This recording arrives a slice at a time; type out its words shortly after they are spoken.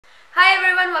Hi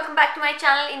everyone, welcome back to my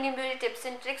channel Indian beauty tips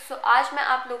and tricks. सो आज मैं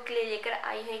आप लोग के लिए लेकर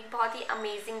आई हूँ एक बहुत ही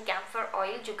अमेजिंग कैम्फर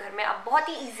ऑयल जो घर में आप बहुत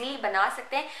ही इजीली बना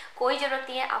सकते हैं। कोई ज़रूरत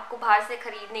नहीं है आपको बाहर से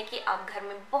खरीदने की, आप घर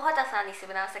में बहुत आसानी से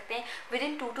बना सकते हैं विद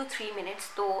इन 2 to 3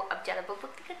 मिनट्स। तो अब ज़्यादा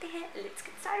बकबक करते हैं, let's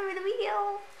get started with the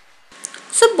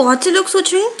video. बहुत से लोग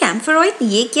सोच रहे हैं कैम्फर ऑयल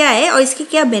ये क्या है और इसके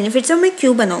क्या बेनिफिट्स हैं, मैं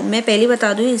क्यों बनाऊँ। मैं पहले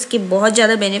बता दूँ इसके बहुत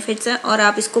ज़्यादा बेनिफिट्स हैं और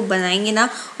आप इसको बनाएंगे ना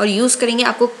और यूज़ करेंगे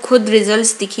आपको खुद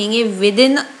रिजल्ट्स दिखेंगे with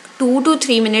in 2 to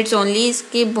 3 minutes only.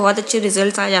 इसके बहुत अच्छे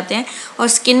रिजल्ट्स आ जाते हैं और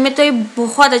स्किन में तो ये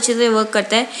बहुत अच्छे से वर्क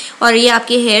करता है और ये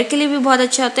आपके हेयर के लिए भी बहुत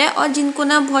अच्छा होता है। और जिनको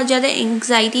ना बहुत ज़्यादा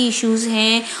एंग्जाइटी इश्यूज़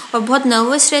हैं और बहुत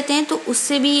नर्वस रहते हैं तो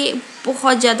उससे भी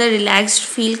बहुत ज़्यादा रिलैक्स्ड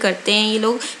फील करते हैं ये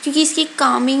लोग, क्योंकि इसकी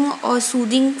कामिंग और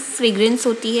सूदिंग फ्रेग्रेंस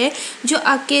होती है जो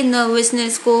आपके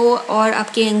नर्वसनेस को और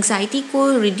आपके एंग्जाइटी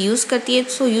को रिड्यूस करती है।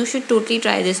 So you should totally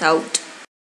try this out.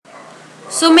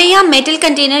 मैं यहाँ मेटल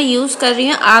कंटेनर यूज़ कर रही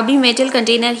हूँ, आप भी मेटल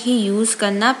कंटेनर ही यूज़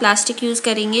करना। प्लास्टिक यूज़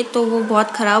करेंगे तो वो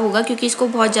बहुत ख़राब होगा क्योंकि इसको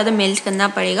बहुत ज़्यादा मेल्ट करना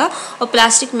पड़ेगा और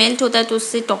प्लास्टिक मेल्ट होता है तो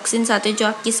उससे टॉक्सिन्स आते हैं जो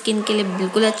आपकी स्किन के लिए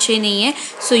बिल्कुल अच्छे नहीं है।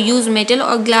 So use metal.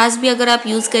 और ग्लास भी अगर आप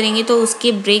यूज़ करेंगे तो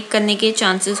उसके ब्रेक करने के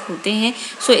चांसेस होते हैं।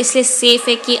 सो इसलिए सेफ़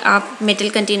है कि आप मेटल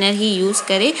कंटेनर ही यूज़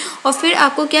करें। और फिर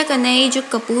आपको क्या करना है, ये जो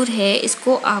कपूर है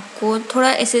इसको आपको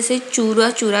थोड़ा ऐसे चूरा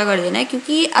चूरा कर देना है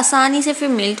क्योंकि ये आसानी से फिर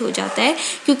मेल्ट हो जाता है,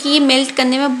 क्योंकि ये मेल्ट करने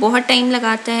में बहुत टाइम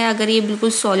लगाता है अगर ये बिल्कुल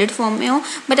सॉलिड फॉर्म में हो।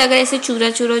 बट अगर ऐसे चूरा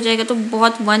चूरा हो जाएगा तो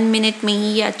बहुत 1 मिनट में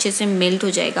ही ये अच्छे से मेल्ट हो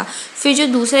जाएगा। फिर जो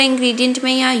दूसरा इंग्रेडिएंट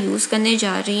मैं यहाँ यूज़ करने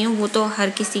जा रही हूँ वो तो हर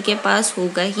किसी के पास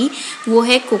होगा ही, वो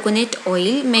है कोकोनट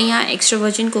ऑयल। मैं यहाँ extra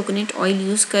virgin coconut oil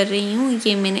use कर रही हूँ,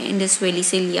 ये मैंने इंडस वैली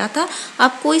से लिया था।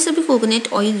 आप कोई सा भी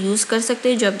कोकोनट ऑयल यूज़ कर सकते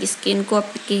हैं जो आपकी स्किन को,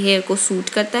 आपके हेयर को सूट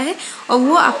करता है, और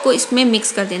वो आपको इसमें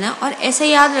मिक्स कर देना। और ऐसा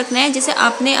याद रखना है जैसे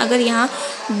आपने अगर यहाँ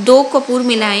 2 कपूर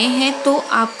मिलाए हैं तो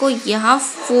आपको यहाँ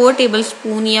 4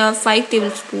 टेबलस्पून या 5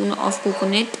 tablespoon of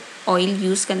coconut oil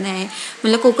use करना है।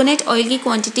 मतलब कोकोनट ऑयल की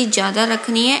क्वांटिटी ज़्यादा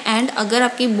रखनी है। एंड अगर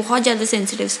आपकी बहुत ज़्यादा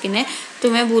सेंसिटिव स्किन है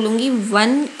तो मैं बोलूँगी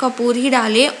 1 कपूर ही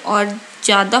डालें और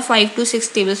ज़्यादा 5 to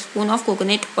 6 tablespoon of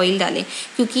coconut oil डालें,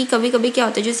 क्योंकि कभी कभी क्या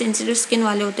होता है जो सेंसिटिव स्किन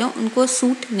वाले होते हैं उनको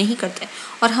सूट नहीं करता है।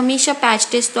 और हमेशा पैच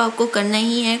टेस्ट तो आपको करना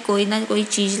ही है, कोई ना कोई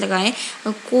चीज़ लगाएं।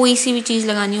 कोई सी भी चीज़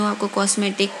लगानी हो आपको,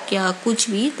 कॉस्मेटिक या कुछ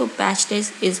भी, तो patch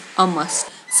test is a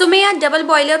must. मैं यहाँ डबल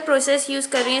बॉयलर प्रोसेस यूज़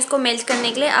कर रही हूँ इसको मेल्ट करने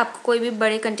के लिए। आपको कोई भी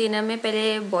बड़े कंटेनर में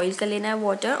पहले बॉईल कर लेना है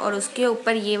वाटर और उसके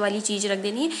ऊपर ये वाली चीज़ रख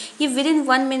देनी है। ये विद इन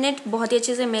 1 मिनट बहुत ही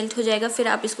अच्छे से मेल्ट हो जाएगा। फिर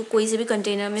आप इसको कोई से भी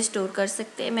कंटेनर में स्टोर कर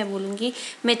सकते हैं। मैं बोलूँगी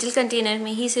मेटल कंटेनर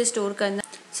में ही इसे स्टोर करना।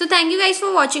 So thank you guys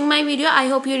for watching my video. I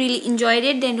hope you really enjoyed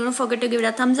it. Then don't forget to give it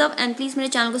a thumbs up and please मेरे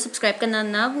चैनल को सब्सक्राइब करना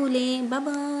ना भूलें। Bye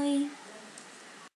bye.